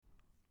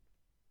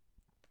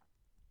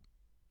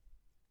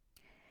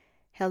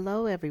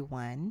Hello,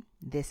 everyone.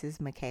 This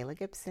is Michaela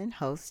Gibson,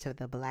 host of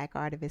the Black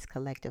Artivist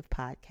Collective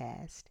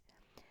podcast.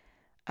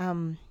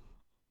 Um,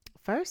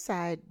 First,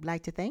 I'd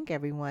like to thank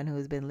everyone who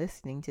has been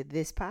listening to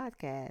this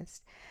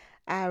podcast.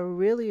 I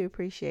really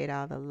appreciate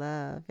all the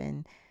love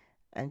and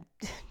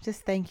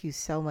just thank you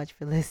so much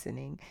for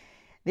listening.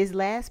 This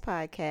last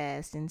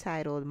podcast,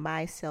 entitled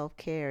My Self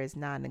Care is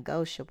Non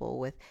Negotiable,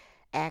 with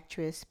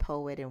actress,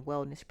 poet, and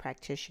wellness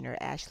practitioner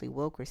Ashley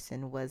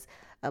Wilkerson, was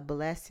a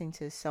blessing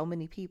to so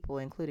many people,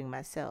 including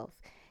myself.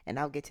 And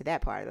I'll get to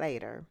that part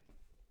later.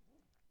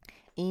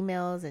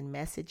 Emails and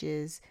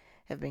messages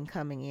have been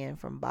coming in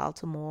from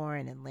Baltimore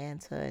and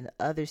Atlanta and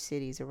other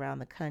cities around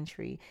the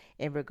country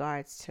in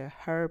regards to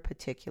her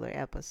particular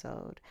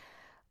episode.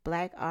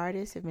 Black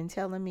artists have been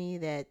telling me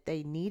that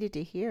they needed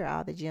to hear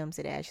all the gems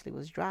that Ashley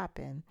was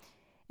dropping.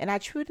 And I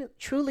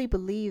truly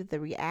believe the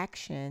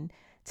reaction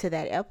to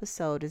that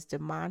episode is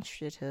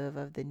demonstrative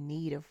of the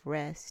need of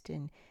rest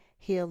and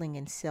healing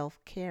and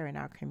self-care in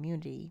our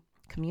community,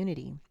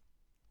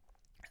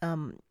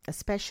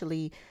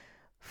 especially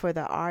for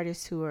the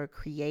artists who are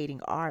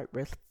creating art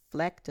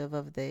reflective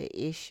of the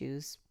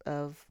issues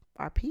of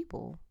our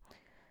people.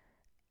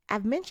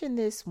 I've mentioned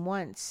this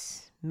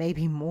once,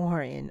 maybe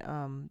more,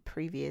 in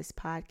previous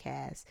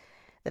podcasts,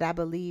 that I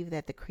believe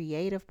that the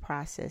creative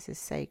process is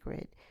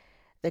sacred.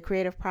 The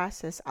creative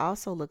process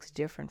also looks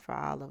different for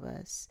all of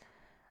us.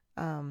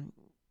 Um,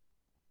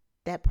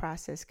 that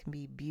process can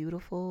be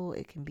beautiful,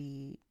 it can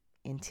be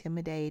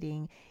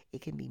intimidating,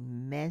 it can be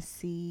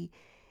messy,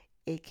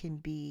 it can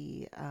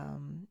be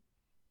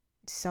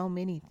so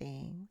many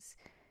things.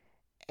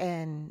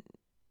 And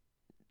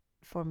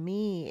for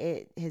me,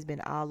 it has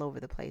been all over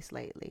the place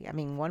lately. I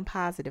mean, one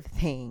positive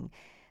thing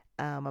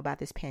about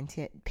this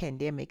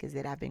pandemic is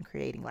that I've been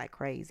creating like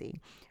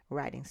crazy,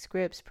 writing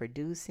scripts,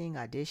 producing,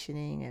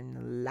 auditioning,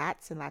 and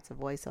lots of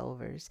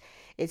voiceovers.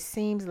 It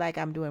seems like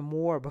I'm doing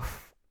more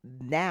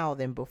now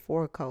than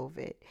before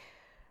COVID.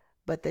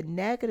 But the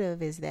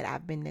negative is that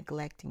I've been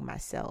neglecting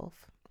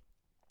myself.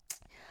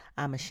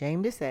 I'm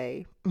ashamed to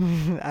say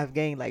I've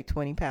gained like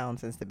 20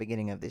 pounds since the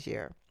beginning of this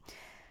year.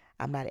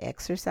 I'm not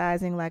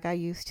exercising like I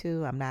used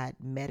to. I'm not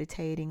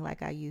meditating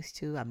like I used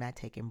to. I'm not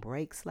taking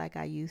breaks like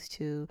I used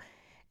to.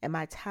 And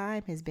my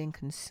time has been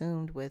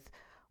consumed with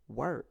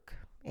work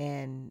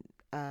and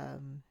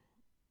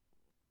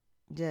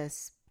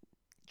just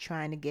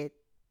trying to get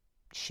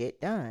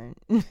shit done.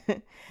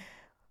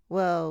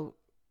 Well,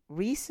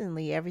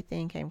 recently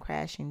everything came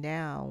crashing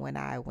down when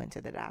I went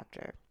to the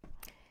doctor.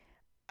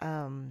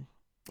 Um,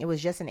 it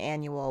was just an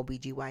annual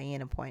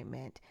OBGYN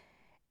appointment.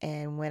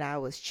 And when I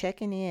was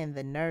checking in,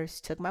 the nurse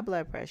took my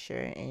blood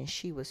pressure and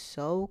she was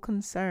so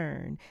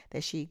concerned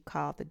that she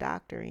called the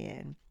doctor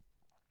in.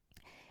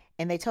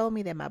 And they told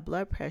me that my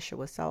blood pressure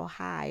was so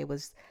high, it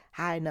was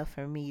high enough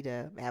for me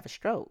to have a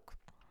stroke.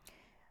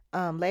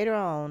 Later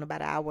on,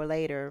 about an hour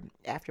later,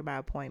 after my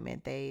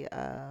appointment,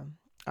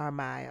 or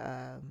my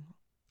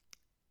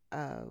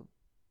uh,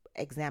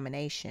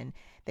 examination,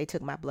 they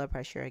took my blood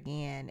pressure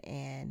again,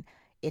 and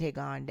it had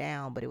gone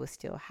down, but it was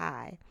still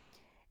high.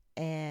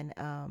 And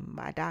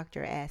my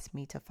doctor asked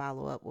me to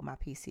follow up with my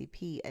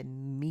PCP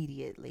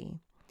immediately.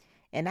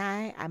 And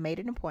I made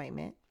an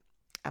appointment.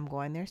 I'm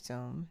going there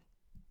soon.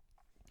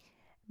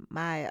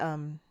 My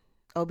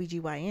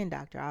OBGYN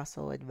doctor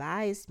also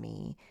advised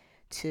me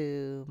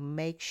to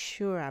make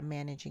sure I'm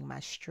managing my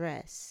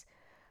stress.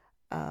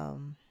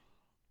 Um,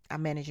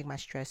 I'm managing my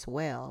stress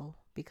well,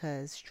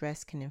 because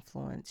stress can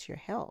influence your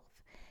health.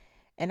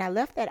 And I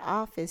left that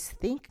office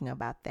thinking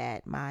about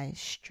that, my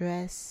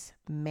stress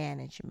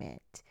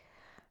management.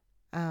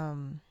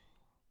 Um,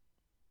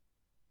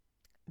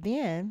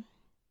 then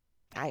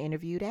I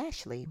interviewed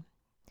Ashley.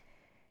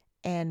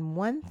 And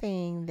one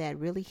thing that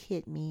really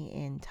hit me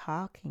in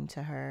talking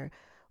to her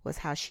was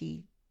how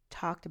she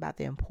talked about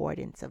the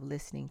importance of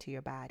listening to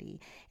your body.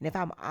 And if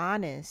I'm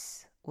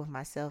honest with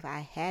myself, I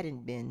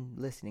hadn't been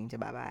listening to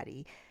my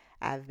body.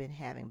 I've been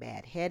having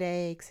bad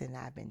headaches and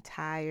I've been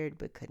tired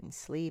but couldn't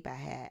sleep.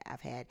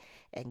 I've had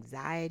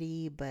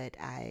anxiety, but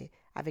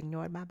I've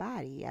ignored my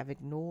body. I've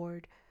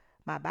ignored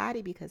my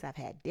body because I've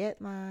had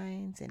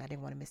deadlines and I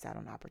didn't want to miss out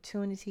on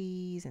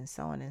opportunities and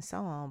so on and so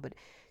on. But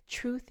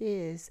truth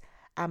is,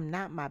 I'm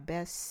not my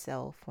best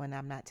self when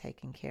I'm not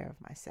taking care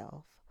of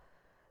myself.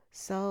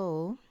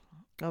 So,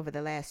 over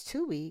the last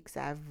 2 weeks,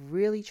 I've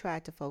really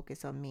tried to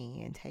focus on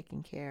me and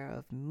taking care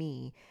of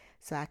me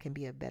so I can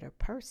be a better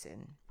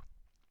person,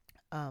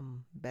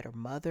 better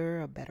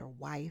mother, a better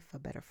wife, a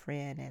better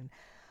friend, and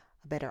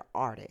a better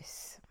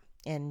artist.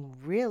 And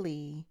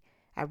really,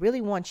 I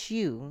really want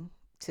you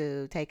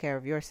to take care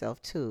of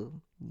yourself too.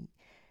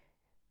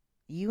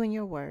 You and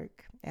your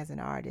work as an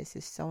artist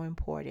is so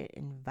important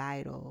and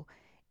vital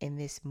in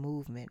this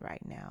movement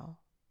right now.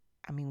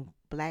 I mean,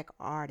 black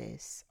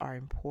artists are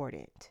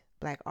important.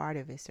 Black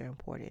artists are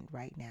important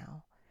right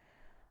now.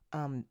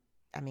 Um,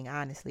 I mean,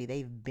 honestly,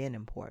 they've been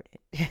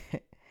important.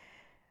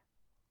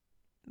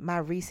 My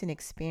recent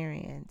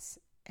experience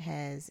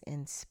has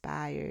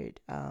inspired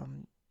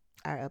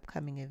our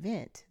upcoming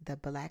event, the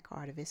Black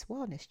Artivist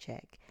Wellness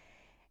Check.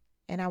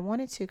 And I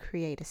wanted to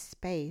create a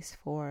space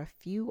for a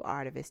few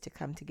artists to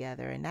come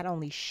together and not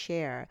only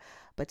share,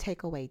 but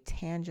take away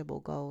tangible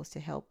goals to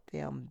help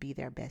them be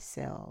their best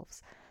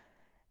selves.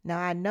 Now,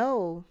 I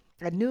knew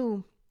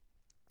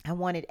I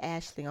wanted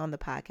Ashley on the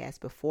podcast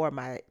before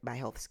my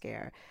health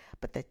scare,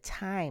 but the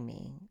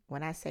timing,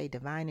 when I say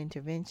divine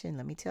intervention,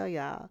 let me tell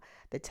y'all,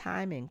 the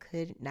timing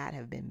could not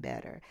have been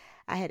better.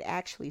 I had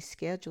actually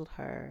scheduled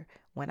her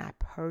when I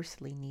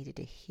personally needed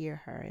to hear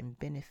her and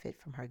benefit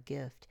from her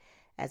gift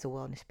as a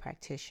wellness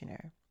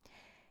practitioner.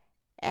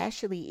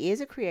 Ashley is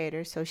a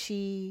creator, so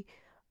she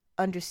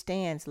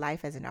understands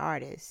life as an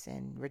artist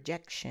and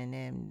rejection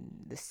and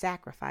the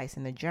sacrifice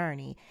and the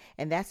journey.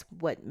 And that's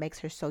what makes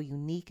her so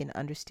unique in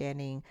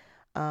understanding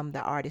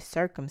the artist's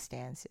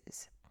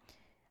circumstances.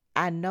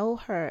 I know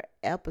her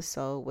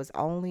episode was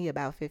only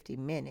about 50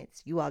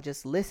 minutes. You all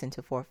just listened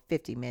to for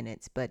 50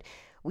 minutes, but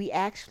we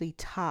actually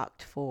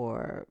talked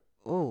for,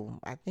 oh,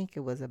 I think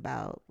it was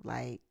about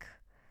like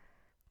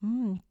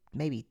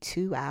maybe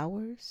 2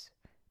 hours.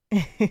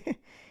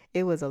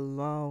 It was a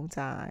long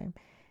time.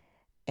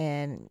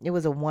 And it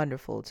was a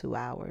wonderful 2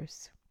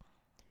 hours.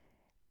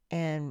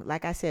 And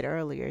like I said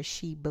earlier,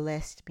 she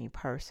blessed me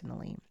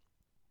personally.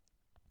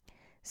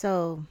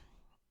 So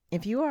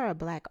if you are a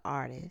Black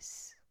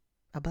artist,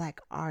 a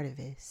Black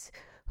artivist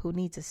who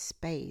needs a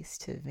space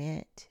to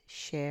vent,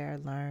 share,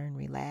 learn,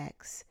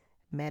 relax,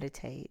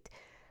 meditate,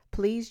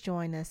 please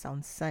join us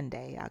on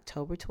Sunday,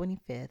 October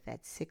 25th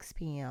at 6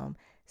 p.m.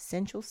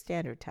 Central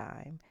Standard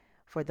Time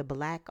for the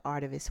Black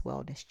Artivist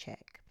Wellness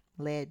Check,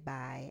 led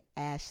by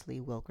Ashley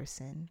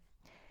Wilkerson.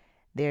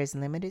 There's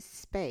limited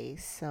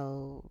space,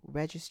 so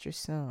register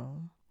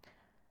soon.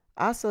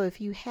 Also, if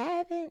you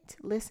haven't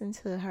listened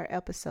to her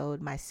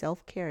episode, My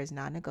Self-Care is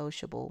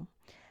Non-Negotiable,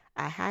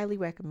 I highly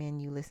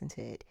recommend you listen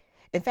to it.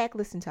 In fact,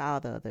 listen to all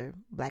the other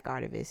Black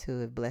artists who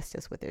have blessed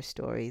us with their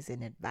stories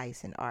and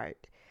advice and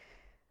art.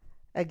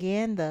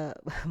 Again, the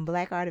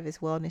Black Artivist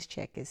Wellness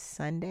Check is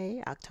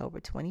Sunday,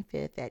 October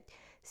 25th at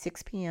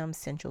 6 p.m.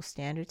 Central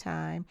Standard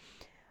Time.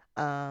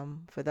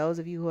 For those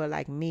of you who are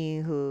like me,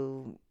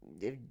 who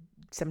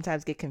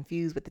sometimes get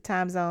confused with the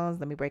time zones,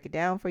 let me break it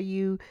down for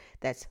you.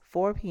 That's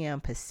 4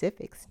 p.m.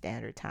 Pacific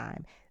Standard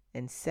Time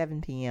and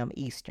 7 p.m.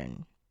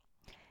 Eastern.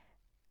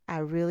 I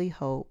really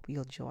hope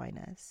you'll join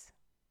us.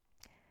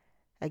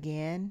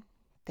 Again,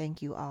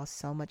 thank you all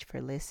so much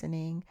for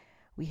listening.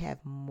 We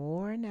have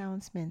more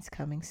announcements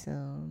coming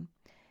soon.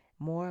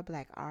 More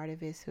Black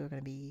artists who are going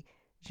to be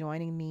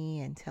joining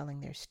me and telling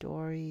their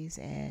stories.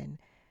 And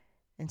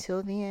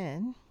until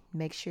then,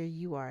 make sure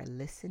you are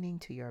listening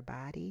to your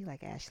body,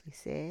 like Ashley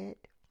said,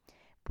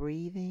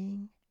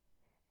 breathing.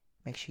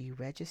 Make sure you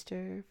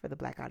register for the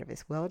Black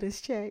Artivist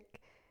Wellness Check.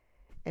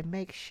 And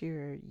make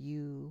sure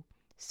you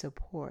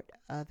support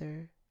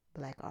other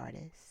Black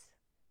artists.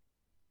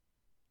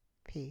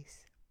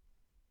 Peace.